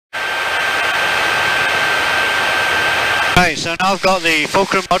Right, so now I've got the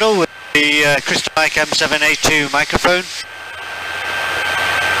Fulcrum model with the Crystal Mic M7A2 microphone.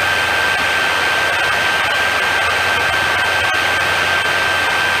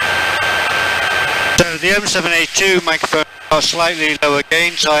 So the M7A2 microphone has slightly lower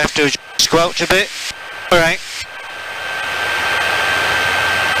gain, so I have to squelch a bit. Alright.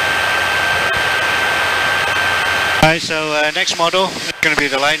 Alright, so next model is going to be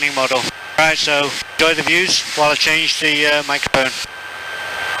the Lightning model. Alright, so enjoy the views while I change the microphone.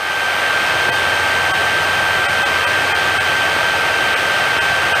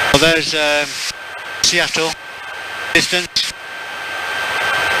 Well, there's Seattle distance.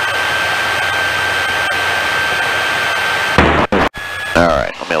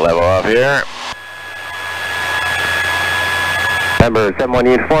 Alright, let me level off here. Number 71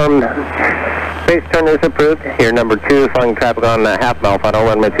 uniform, base turn is approved. Here number 2, flying traffic on half mile final,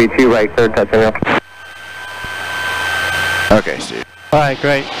 runway 32, right third, touching rail. Okay, Steve. Alright,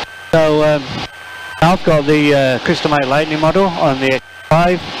 great. So now I've got the Crystal Mic Lightning model on the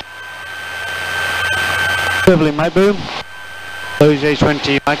WH-5. Swiveling mic boom,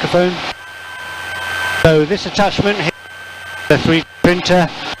 WH-20 microphone. So this attachment here is the 3D printer,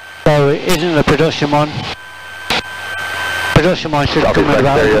 so it isn't the production one. Production one should come in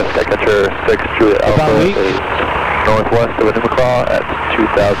about a week. Northwest of Newclaw at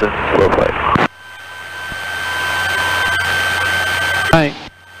 2000 slow flight. Right.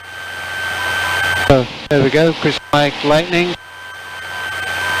 So there we go, Crystal Mic Lightning.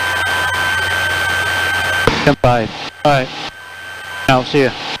 10-5. Alright. Now see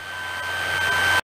ya.